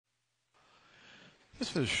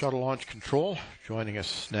This is Shuttle Launch Control. Joining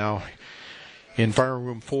us now in Fire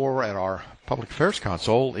Room 4 at our Public Affairs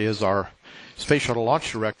Console is our Space Shuttle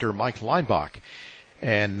Launch Director, Mike Leinbach.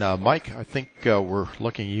 And Mike, I think we're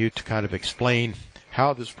looking at you to kind of explain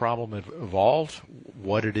how this problem evolved,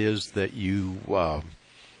 what it is that you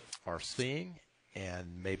are seeing,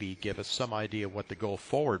 and maybe give us some idea what the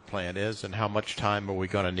go-forward plan is and how much time are we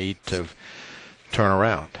going to need to turn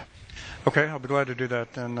around. Okay, I'll be glad to do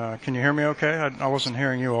that. And can you hear me okay? I wasn't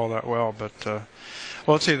hearing you all that well, but well,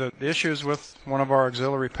 let's see. The issue is with one of our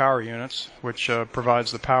auxiliary power units, which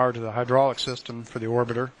provides the power to the hydraulic system for the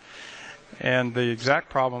orbiter. And the exact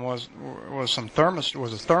problem was a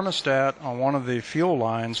thermostat on one of the fuel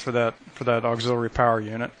lines for that auxiliary power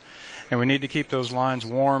unit, and we need to keep those lines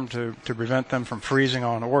warm to prevent them from freezing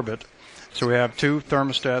on orbit. So we have two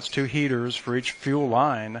thermostats, two heaters for each fuel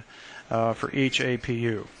line for each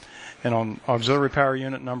APU. And on auxiliary power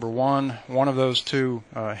unit number one of those two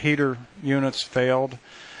heater units failed,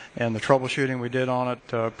 and the troubleshooting we did on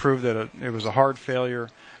it proved that it was a hard failure.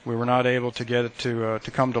 We were not able to get it to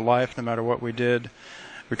come to life no matter what we did.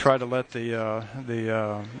 We tried to let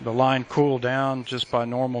the line cool down just by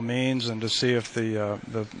normal means and to see if the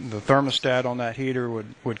thermostat on that heater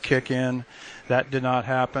would kick in. That did not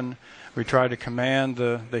happen. We tried to command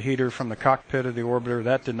the heater from the cockpit of the orbiter.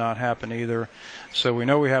 That did not happen either. So we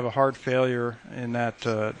know we have a hard failure in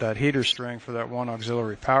that heater string for that one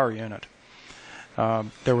auxiliary power unit.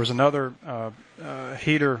 There was another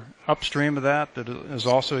heater upstream of that is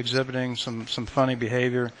also exhibiting some funny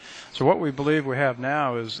behavior. So what we believe we have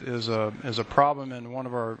now is a problem in one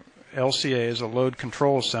of our LCAs, a load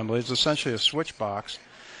control assembly. It's essentially a switchbox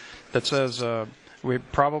that says we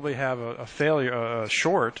probably have a failure, a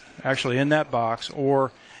short, actually in that box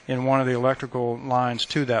or in one of the electrical lines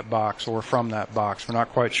to that box or from that box. We're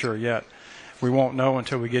not quite sure yet. We won't know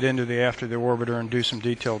until we get into after the orbiter and do some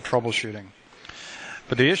detailed troubleshooting.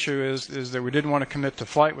 But the issue is that we didn't want to commit to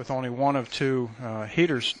flight with only one of two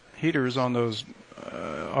heaters on those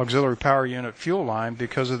auxiliary power unit fuel line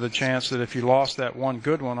because of the chance that if you lost that one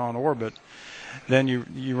good one on orbit, then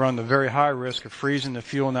you run the very high risk of freezing the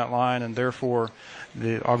fuel in that line, and therefore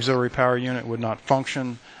the auxiliary power unit would not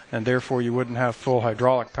function, and therefore you wouldn't have full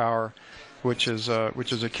hydraulic power, which is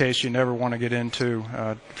a case you never want to get into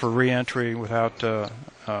for re-entry without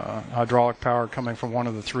hydraulic power coming from one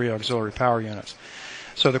of the three auxiliary power units.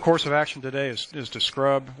 So the course of action today is to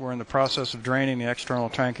scrub. We're in the process of draining the external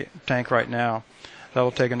tank right now.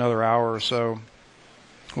 That'll take another hour or so.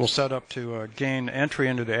 We'll set up to gain entry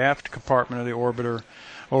into the aft compartment of the orbiter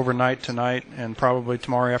overnight tonight, and probably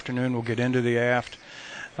tomorrow afternoon we'll get into the aft,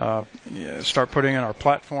 start putting in our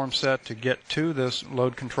platform set to get to this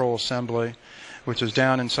load control assembly, which is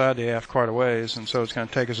down inside the aft quite a ways, and so it's going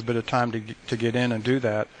to take us a bit of time to get in and do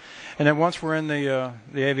that. And then once we're in the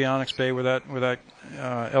avionics bay where that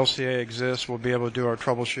LCA exists, we'll be able to do our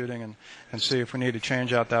troubleshooting and see if we need to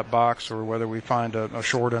change out that box or whether we find a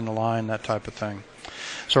short in the line, that type of thing.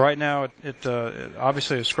 So right now, it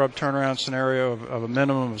obviously a scrub turnaround scenario of a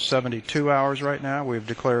minimum of 72 hours right now. We've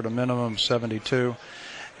declared a minimum of 72.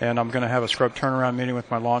 And I'm going to have a scrub turnaround meeting with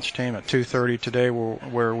my launch team at 2:30 today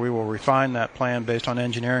where we will refine that plan based on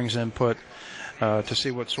engineering's input to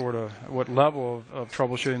see what level of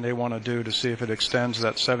troubleshooting they want to do to see if it extends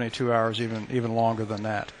that 72 hours even longer than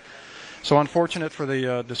that. So unfortunate for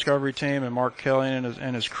the Discovery team and Mark Kelly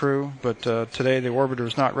and his crew, but today the orbiter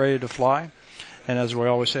is not ready to fly. And as we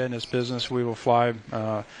always say in this business, we will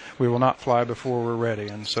not fly before we're ready.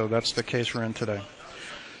 And so that's the case we're in today.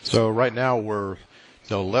 So right now we're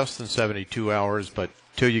no less than 72 hours, but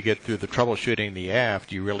till you get through the troubleshooting in the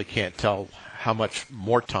aft, you really can't tell how much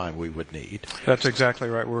more time we would need. That's exactly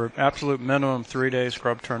right. We're at absolute minimum 3-day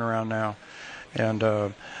scrub turnaround now. And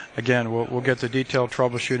again, we'll get the detailed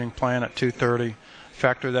troubleshooting plan at 2:30,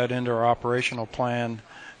 factor that into our operational plan,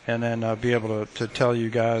 and then be able to tell you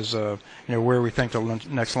guys where we think the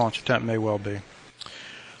next launch attempt may well be.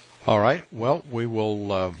 All right. Well, we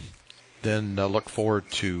will then look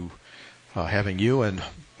forward to having you and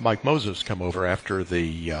Mike Moses come over after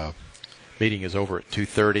the meeting is over at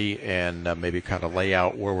 2:30 and maybe kind of lay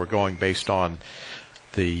out where we're going based on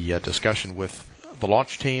the discussion with the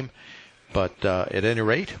launch team. But at any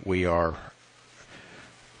rate, we are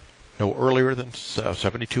no earlier than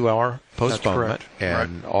 72-hour postponement,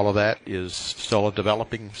 and all of that is still a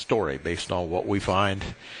developing story based on what we find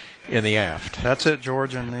in the aft. That's it,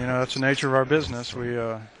 George, and that's the nature of our business.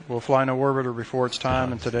 We'll fly no orbiter before it's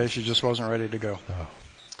time, and today she just wasn't ready to go.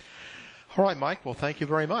 All right, Mike. Well, thank you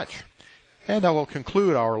very much. And I will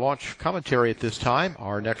conclude our launch commentary at this time.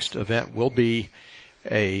 Our next event will be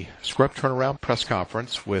a scrub turnaround press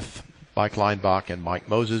conference with Mike Leinbach and Mike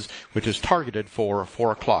Moses, which is targeted for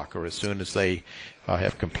 4 o'clock, or as soon as they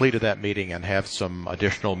have completed that meeting and have some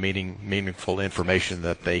additional meaningful information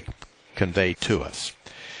that they convey to us.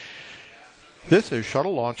 This is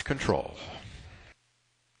Shuttle Launch Control.